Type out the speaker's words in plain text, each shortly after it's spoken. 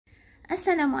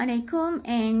Assalamualaikum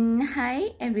and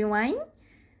hi everyone.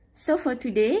 So for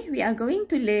today, we are going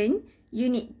to learn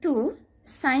Unit 2,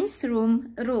 Science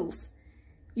Room Rules.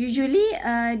 Usually,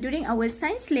 during our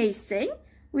science lesson,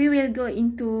 we will go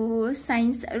into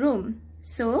science room.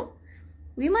 So,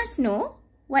 we must know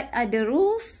what are the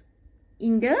rules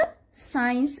in the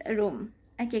science room.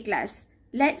 Okay class,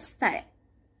 let's start.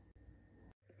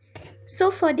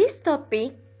 So for this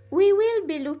topic, we will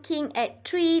be looking at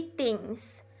three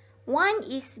things. One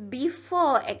is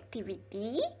before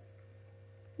activity,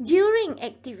 during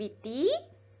activity,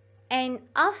 and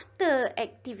after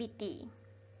activity.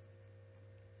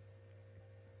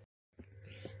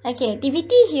 Okay,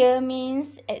 activity here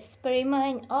means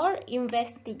experiment or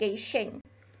investigation.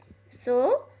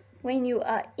 So, when you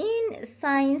are in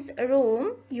science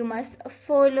room, you must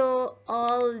follow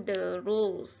all the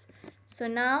rules. So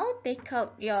now, take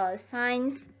out your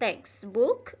science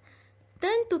textbook.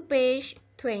 Turn to page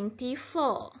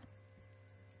 24.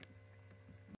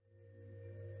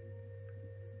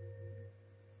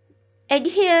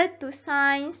 Adhere to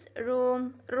science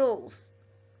room rules.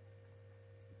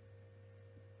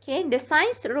 Okay, the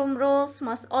science room rules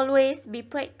must always be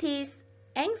practiced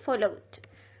and followed.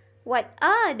 What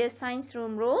are the science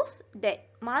room rules that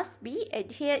must be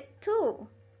adhered to?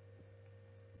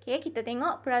 Okay, kita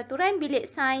tengok peraturan bilik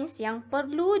sains yang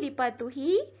perlu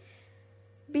dipatuhi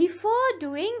before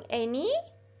doing any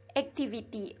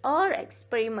activity or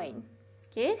experiment.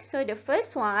 Okay, so the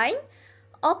first one,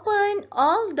 open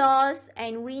all doors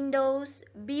and windows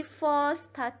before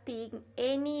starting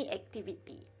any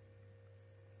activity.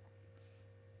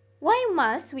 Why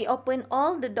must we open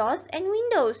all the doors and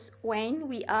windows when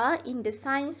we are in the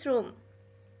science room?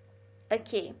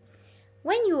 Okay,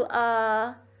 when you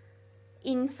are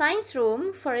in science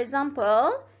room, for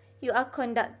example, you are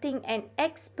conducting an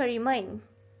experiment,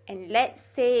 and let's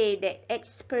say that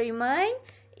experiment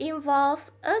involves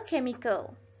a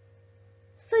chemical.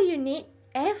 So you need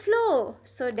airflow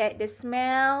so that the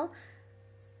smell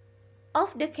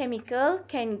of the chemical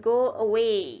can go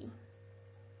away.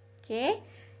 Okay,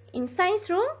 in science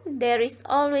room, there is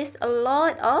always a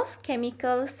lot of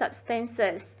chemical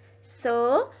substances,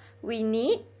 so we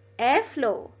need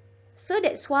airflow. So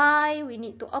that's why we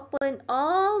need to open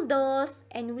all doors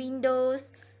and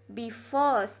windows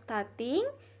before starting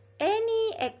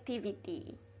any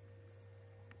activity.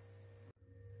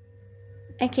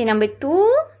 Okay, number 2.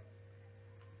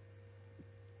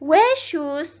 Wear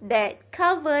shoes that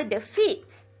cover the feet.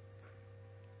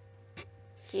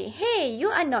 Okay, hey,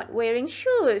 you are not wearing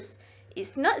shoes.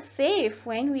 It's not safe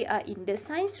when we are in the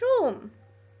science room.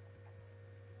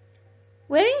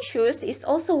 Wearing shoes is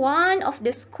also one of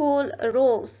the school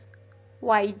rules.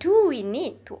 Why do we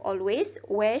need to always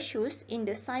wear shoes in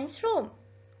the science room?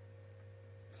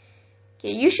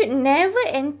 Okay, you should never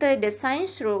enter the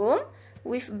science room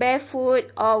with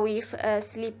barefoot or with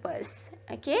slippers.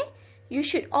 Okay, you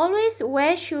should always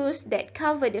wear shoes that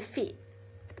cover the feet.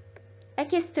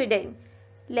 Okay, student,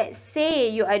 let's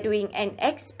say you are doing an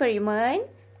experiment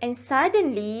and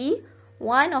suddenly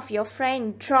one of your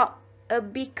friends dropped a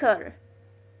beaker.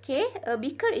 Okay, a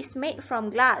beaker is made from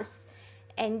glass,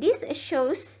 and these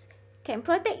shoes can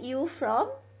protect you from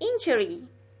injury.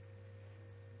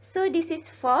 So this is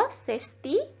for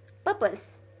safety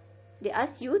purpose. They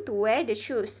ask you to wear the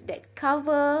shoes that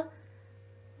cover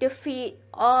the feet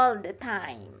all the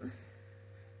time.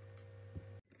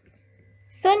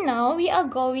 So now we are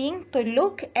going to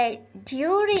look at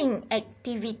during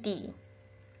activity.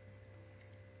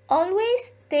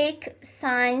 Always take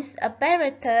science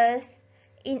apparatus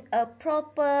in a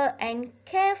proper and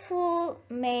careful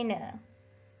manner.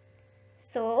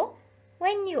 So,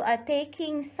 when you are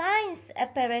taking science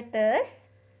apparatus,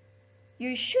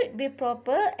 you should be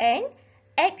proper and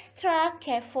extra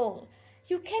careful.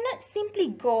 You cannot simply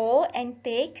go and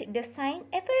take the science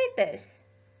apparatus.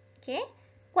 Okay?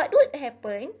 What would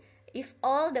happen if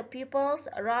all the pupils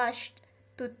rushed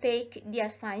to take their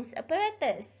science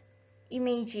apparatus?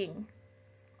 Imagine,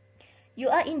 you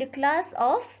are in the class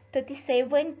of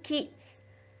 37 kids.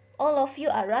 All of you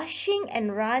are rushing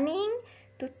and running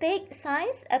to take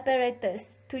science apparatus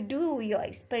to do your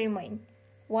experiment.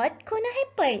 What gonna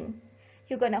happen?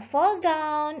 You're gonna fall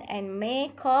down and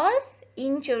may cause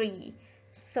injury.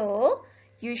 So,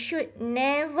 you should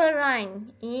never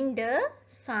run in the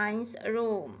science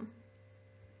room.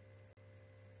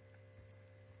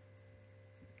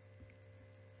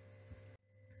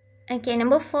 Okay,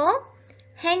 number 4.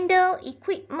 Handle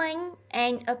equipment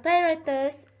and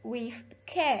apparatus with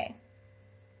care.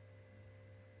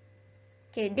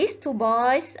 Okay, these two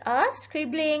boys are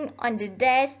scribbling on the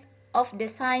desk of the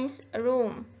science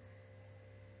room.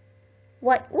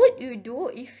 what would you do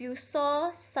if you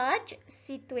saw such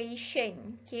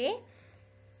situation? Okay,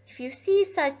 if you see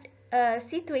such a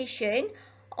situation,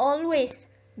 always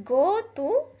go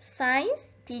to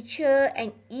science teacher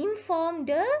and inform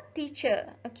the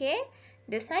teacher. Okay,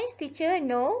 the science teacher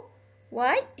know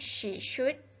what she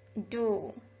should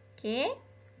do. Okay.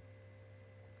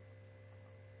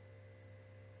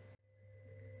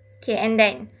 Okay, and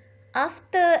then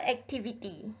after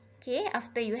activity, okay,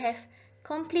 after you have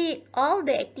complete all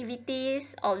the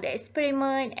activities, all the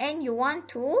experiment, and you want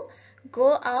to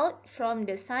go out from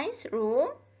the science room,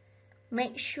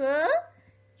 make sure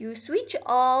you switch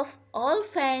off all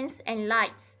fans and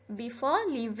lights before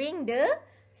leaving the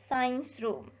science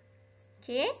room.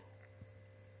 Okay,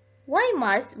 why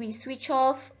must we switch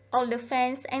off all the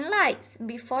fans and lights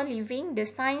before leaving the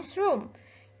science room?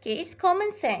 Okay, it's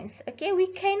common sense. Okay, we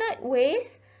cannot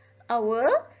waste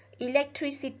our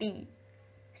electricity.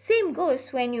 Same goes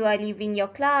when you are leaving your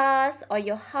class or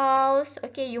your house.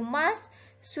 Okay, you must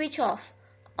switch off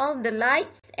all the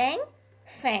lights and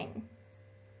fan.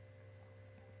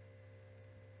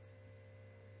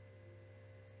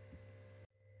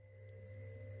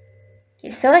 Okay,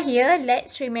 so here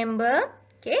let's remember,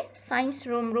 okay, science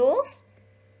room rules.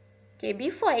 Okay,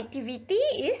 before activity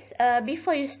is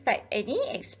before you start any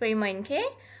experiment. Okay,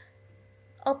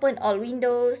 open all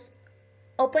windows,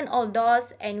 open all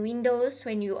doors and windows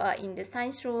when you are in the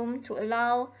science room to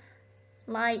allow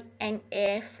light and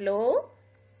air flow.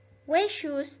 Wear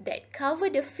shoes that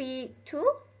cover the feet to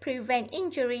prevent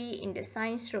injury in the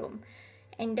science room.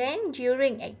 And then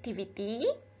during activity,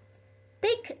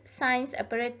 take science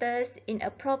apparatus in a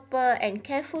proper and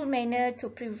careful manner to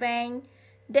prevent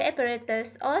the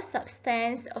apparatus or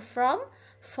substance from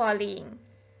falling.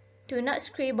 Do not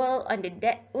scribble on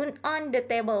the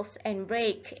tables and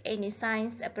break any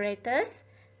science apparatus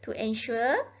to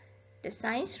ensure the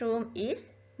science room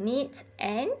is neat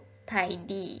and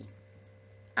tidy.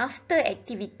 After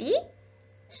activity,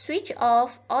 switch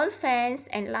off all fans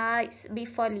and lights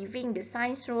before leaving the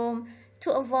science room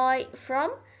to avoid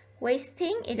from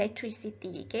wasting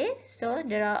electricity. Okay, so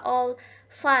there are all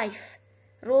 5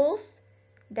 rules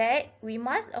that we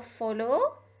must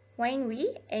follow when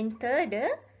we enter the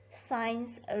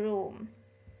science room.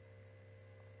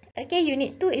 Okay,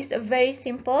 unit 2 is very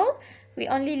simple. We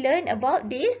only learn about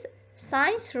these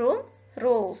science room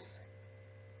rules.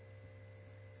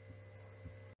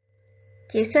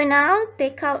 Okay, so now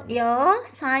take out your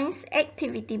science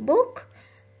activity book.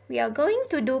 We are going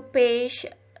to do page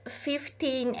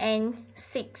 15 and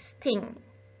 16.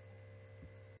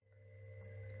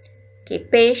 Okay,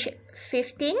 page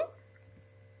 15,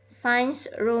 science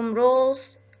room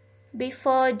rules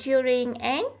before, during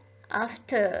and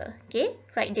after. Okay,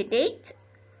 write the date.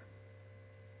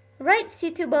 Write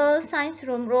suitable science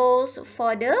room rules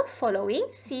for the following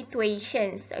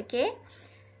situations. Okay,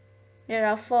 there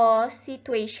are 4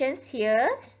 situations here.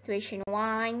 Situation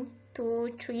 1,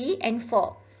 2, 3 and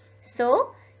 4.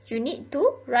 So you need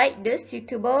to write the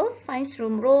suitable science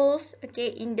room rules, okay,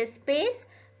 in the space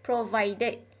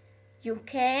provided. You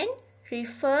can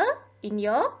refer in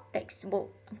your textbook.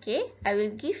 Okay, I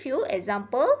will give you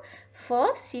example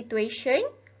for situation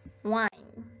 1.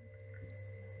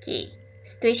 Okay,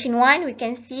 situation 1, we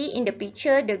can see in the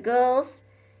picture the girls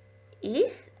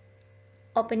is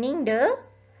opening the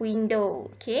window.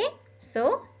 Okay,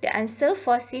 so the answer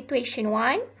for situation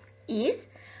 1 is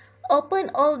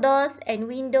open all doors and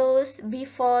windows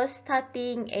before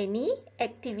starting any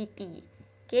activity.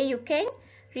 Okay, you can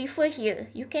refer here.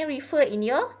 You can refer in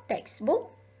your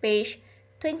textbook, page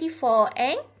 24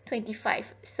 and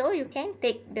 25. So you can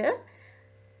take the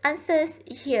answers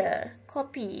here.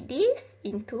 Copy this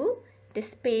into the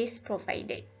space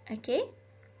provided. Okay.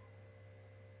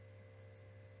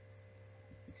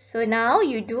 So now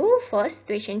you do for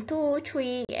situation 2,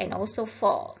 3 and also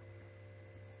 4.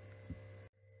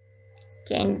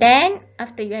 Okay, and then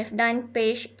after you have done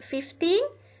page 15,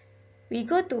 we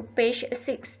go to page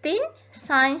 16,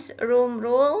 science room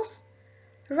rules.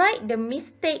 Write the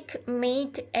mistake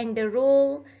made and the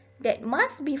rule that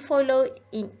must be followed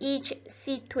in each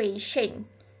situation.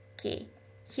 Okay,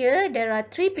 here there are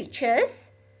 3 pictures.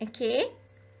 Okay,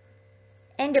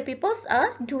 and the peoples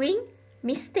are doing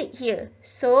mistake here.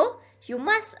 So you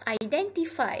must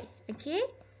identify. Okay,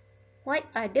 what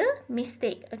are the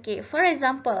mistake? Okay, for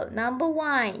example, number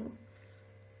 1.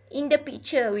 In the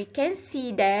picture, we can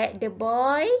see that the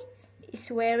boy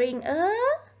is wearing a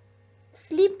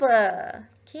slipper.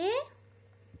 Okay.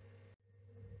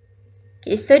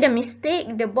 Okay, so the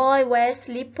mistake, the boy wears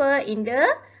slipper in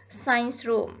the science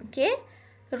room. Okay.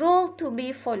 Rule to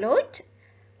be followed.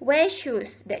 wear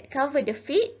shoes that cover the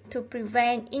feet to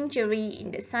prevent injury in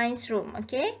the science room.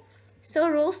 Okay, so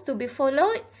rules to be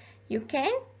followed, you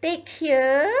can take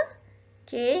here,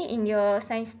 okay, in your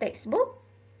science textbook,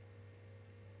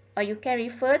 or you can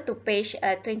refer to page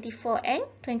 24 and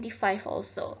 25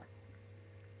 also.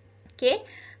 Okay,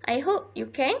 I hope you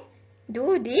can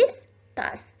do this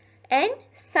task and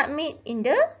submit in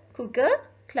the Google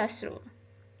Classroom.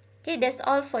 Okay, that's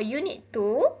all for Unit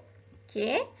 2.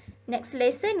 Okay, next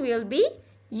lesson will be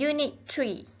Unit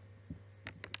 3.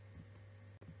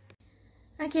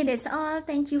 Okay, that's all.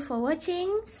 Thank you for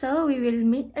watching. So we will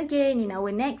meet again in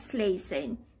our next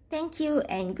lesson. Thank you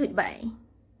and goodbye.